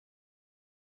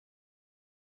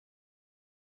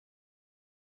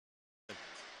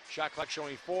Shot clock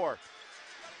showing 4.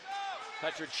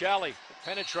 Petrucelli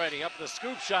penetrating up the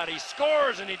scoop shot. He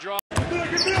scores and he draws.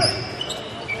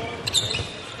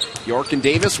 York and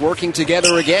Davis working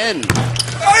together again.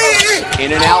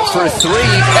 In and out for 3.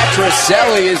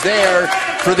 Petrucelli is there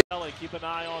for the... Keep an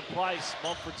eye on Price.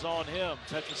 Mumford's on him.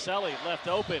 Petrucelli left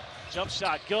open. Jump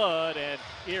shot good, and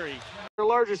Erie. Their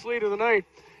largest lead of the night.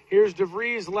 Here's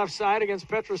DeVries left side against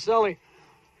Petrucelli.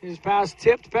 His pass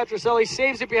tipped. Petrucelli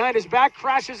saves it behind his back,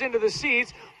 crashes into the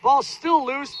seats. Ball still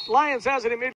loose. Lions has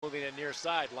it in mid. Moving in near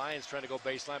side. Lions trying to go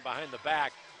baseline behind the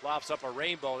back. Lofts up a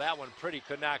rainbow. That one pretty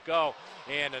could not go.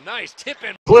 And a nice tip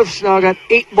in. Cliff's now got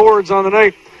 8 boards on the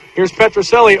night. Here's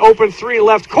Petrucelli. Open 3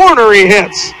 left corner. He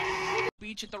hits.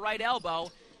 Beach at the right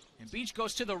elbow. And Beach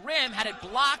goes to the rim. Had it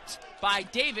blocked by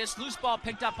Davis. Loose ball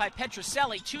picked up by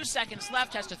Petrucelli. 2 seconds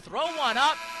left. Has to throw one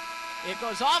up. It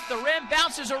goes off the rim,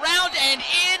 bounces around, and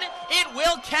in it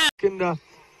will count. And,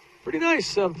 pretty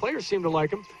nice. Players seem to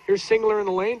like him. Here's Singler in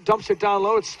the lane. Dumps it down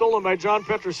low. It's stolen by John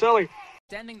Petrucelli.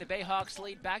 Extending the Bayhawks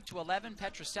lead back to 11.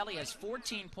 Petrucelli has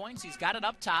 14 points. He's got it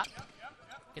up top.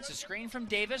 Gets a screen from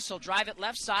Davis. He'll drive it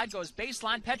left side. Goes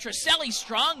baseline. Petrucelli,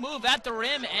 strong move at the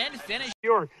rim and finish.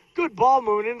 York, good ball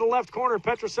moving into the left corner.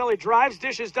 Petrucelli drives,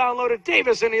 dishes down low to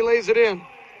Davis, and he lays it in.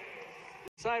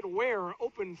 Inside Ware,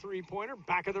 open 3-pointer.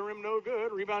 Back of the rim, no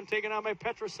good. Rebound taken out by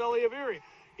Petrucelli of Erie.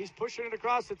 He's pushing it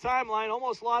across the timeline.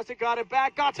 Almost lost it. Got it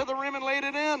back. Got to the rim and laid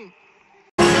it in.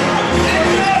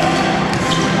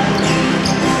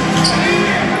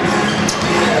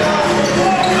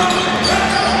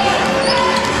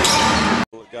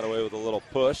 Got away with a little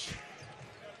push.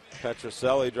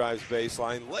 Petrucelli drives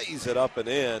baseline, lays it up and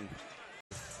in.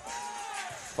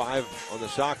 5 on the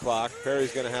shot clock.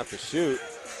 Perry's going to have to shoot.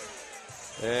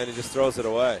 And he just throws it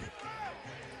away.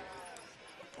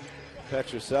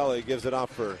 Petrucelli gives it off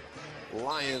for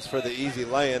Lions for the easy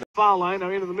lay-in. Foul line now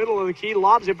into the middle of the key,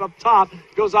 lobs it up top,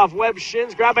 goes off Webb's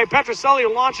shins, grabbed by Petrucelli,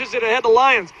 who launches it ahead to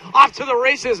Lions. Off to the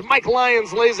races, Mike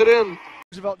Lyons lays it in.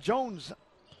 Roosevelt Jones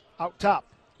out top,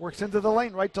 works into the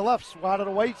lane, right to left, swatted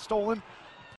away, stolen.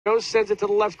 Goes, sends it to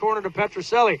the left corner to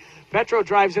Petrucelli. Petro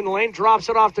drives in the lane, drops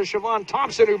it off to Siobhan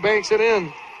Thompson, who banks it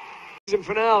in. Season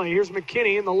finale. Here's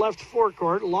McKinney in the left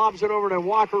forecourt, lobs it over to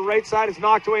Walker right side. It's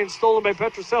knocked away and stolen by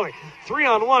Petrucelli.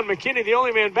 3-on-1. McKinney, the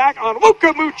only man back on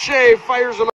Wukamuche,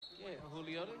 fires it. Yeah,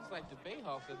 Julio, looks like the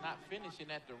Bayhawks are not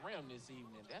finishing at the rim this evening.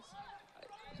 That's,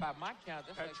 by my count,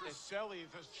 that's Petrucelli,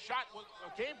 the shot,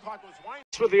 the game clock was winding.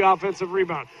 With the offensive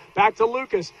rebound. Back to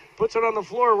Lucas. Puts it on the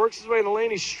floor, works his way in the lane.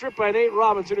 He's stripped by Nate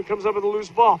Robinson, who comes up with a loose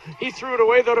ball. He threw it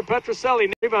away, though, to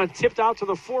Petrucelli. Rebound tipped out to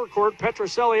the forecourt.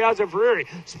 Petrucelli has it for Erie.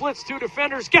 Splits 2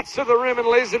 defenders, gets to the rim, and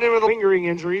lays it in with lingering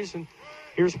injuries. And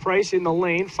here's Price in the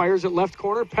lane. Fires it left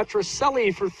corner.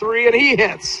 Petrucelli for 3, and he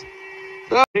hits.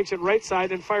 Takes it right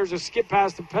side and fires a skip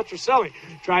pass to Petrucelli.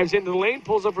 Drives into the lane,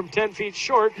 pulls up from 10 feet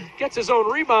short. Gets his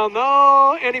own rebound,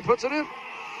 though, and he puts it in.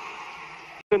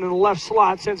 In the left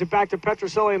slot, sends it back to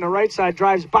Petrucelli on the right side,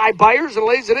 drives by Byers and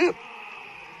lays it in.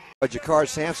 Jakar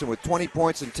Sampson with 20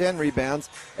 points and 10 rebounds,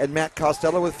 and Matt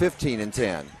Costello with 15 and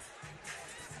 10.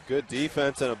 Good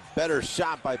defense and a better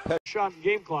shot by Petrucelli. Shot in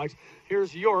game clocks.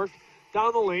 Here's York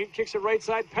down the lane, kicks it right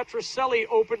side. Petrucelli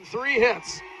open 3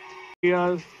 hits.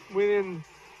 Within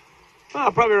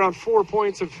probably around 4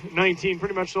 points of 19,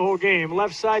 pretty much the whole game.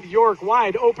 Left side, York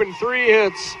wide open 3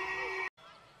 hits.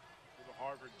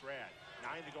 Harvard grad.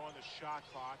 9 to go on the shot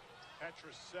clock.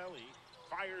 Petrucelli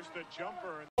fires the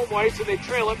jumper. Home Whites, and they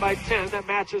trail it by 10. That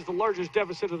matches the largest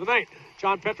deficit of the night.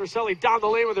 John Petrucelli down the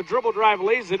lane with a dribble drive,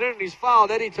 lays it in, and he's fouled.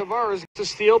 Eddie Tavares to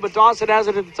steal, but Dawson has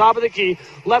it at the top of the key.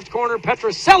 Left corner,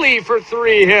 Petrucelli for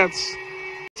 3 hits.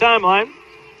 Timeline.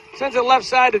 Sends it left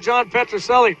side to John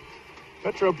Petrucelli.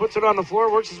 Petro puts it on the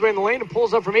floor, works his way in the lane, and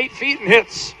pulls up from 8 feet and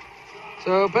hits.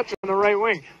 So Petro on the right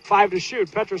wing, 5 to shoot.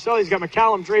 Petrucelli's got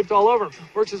McCallum draped all over him.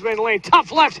 Works his way in the lane,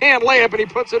 tough left hand layup, and he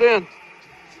puts it in.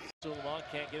 Suleiman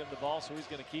can't get him the ball, so he's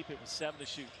going to keep it with 7 to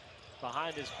shoot.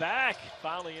 Behind his back,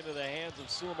 finally into the hands of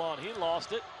Suleiman. He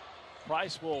lost it.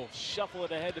 Price will shuffle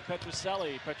it ahead to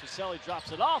Petrucelli. Petrucelli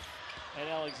drops it off, and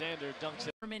Alexander dunks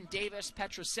it. Davis,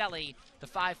 Petrucelli, the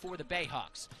 5 for the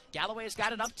Bayhawks. Galloway's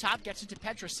got it up top, gets it to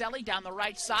Petrucelli down the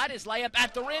right side. His layup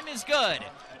at the rim is good.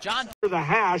 John. The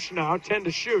hash now, 10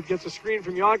 to shoot. Gets a screen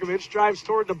from Jankovic, drives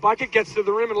toward the bucket, gets to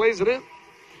the rim and lays it in.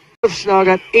 Now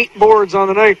got 8 boards on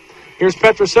the night. Here's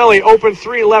Petrucelli, open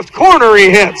 3 left corner, he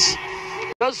hits.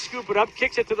 Does scoop it up,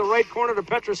 kicks it to the right corner to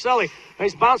Petrucelli.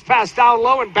 Nice bounce pass down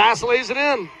low, and Bass lays it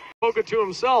in. Spoke it to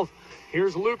himself.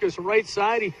 Here's Lucas, right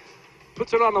side. He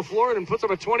puts it on the floor and puts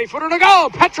up a 20-footer to go.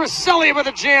 Petrucelli with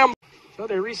a jam. So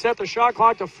they reset the shot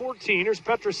clock to 14. Here's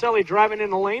Petrucelli driving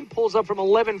in the lane, pulls up from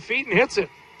 11 feet and hits it.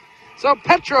 So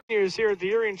Petro is here at the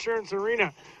Erie Insurance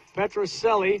Arena.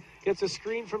 Petrucelli gets a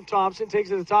screen from Thompson, takes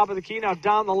it to the top of the key, now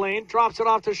down the lane, drops it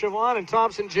off to Siobhan, and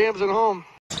Thompson jams it home.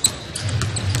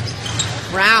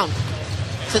 Brown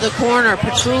to the corner,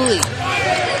 Petrucelli,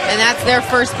 and that's their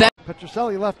first bet.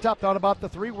 Petrucelli left up, thought about the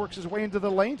three, works his way into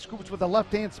the lane, scoops with the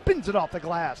left hand, spins it off the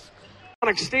glass.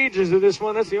 Stages of this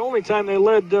one. That's the only time they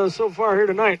led so far here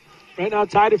tonight. Right now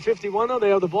tied at 51, though. They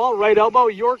have the ball. Right elbow.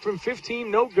 York from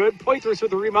 15, no good. Poitras with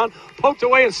the rebound. Poked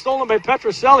away and stolen by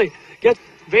Petrucelli.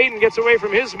 Vaden gets away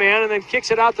from his man and then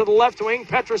kicks it out to the left wing.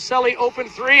 Petrucelli open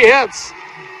three, hits.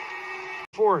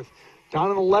 Fourth. Down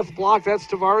in the left block, that's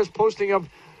Tavares posting up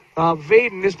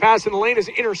Vaden. His pass in the lane is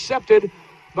intercepted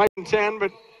by 10,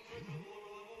 but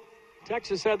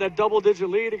Texas had that double-digit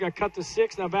lead. It got cut to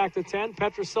 6, now back to 10.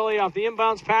 Petrucelli off the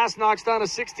inbounds pass, knocks down a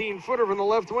 16-footer from the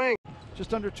left wing.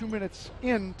 Just under 2 minutes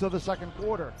into the second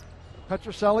quarter.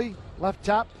 Petrucelli, left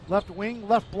top, left wing,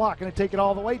 left block. Going to take it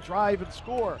all the way, drive and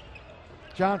score.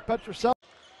 John Petrucelli.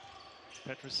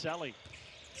 Petrucelli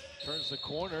turns the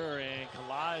corner and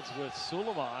collides with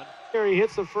Suleiman. He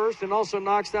hits the first and also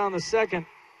knocks down the second.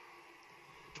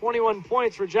 21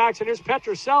 points for Jackson. Here's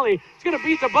Petrucelli. He's going to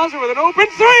beat the buzzer with an open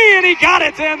three, and he got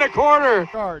it to end the quarter.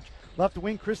 Charge. Left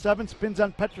wing, Chris Evans spins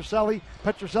on Petrucelli.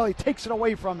 Petrucelli takes it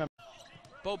away from him.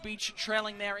 Bo Beach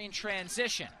trailing there in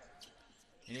transition.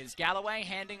 It is Galloway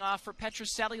handing off for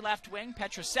Petrucelli, left wing.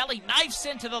 Petrucelli knifes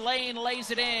into the lane,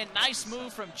 lays it in. Nice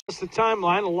move from... Just the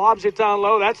timeline, lobs it down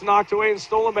low. That's knocked away and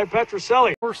stolen by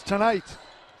Petrucelli. First tonight,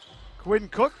 Quinn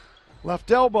Cook,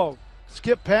 left elbow.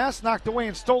 Skip pass, knocked away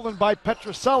and stolen by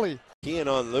Petrucelli. Keying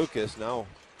on Lucas. Now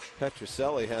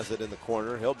Petrucelli has it in the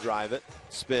corner. He'll drive it,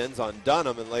 spins on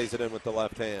Dunham and lays it in with the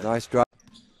left hand. Nice drive.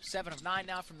 7 of 9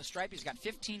 now from the stripe. He's got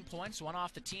 15 points, one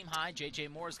off the team high. J.J.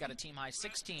 Moore's got a team high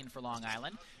 16 for Long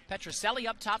Island. Petrucelli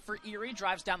up top for Erie,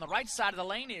 drives down the right side of the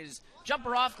lane. His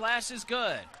jumper off glass is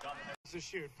good. To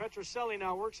shoot. Petrucelli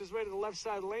now works his way to the left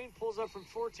side of the lane, pulls up from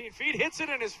 14 feet, hits it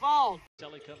and is fouled.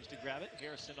 Petrucelli comes to grab it.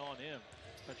 Harrison on him.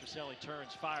 Petrucelli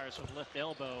turns, fires with left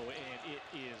elbow, and it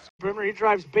is... Remember, he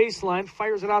drives baseline,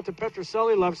 fires it out to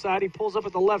Petrucelli left side. He pulls up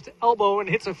at the left elbow and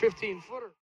hits a 15-footer.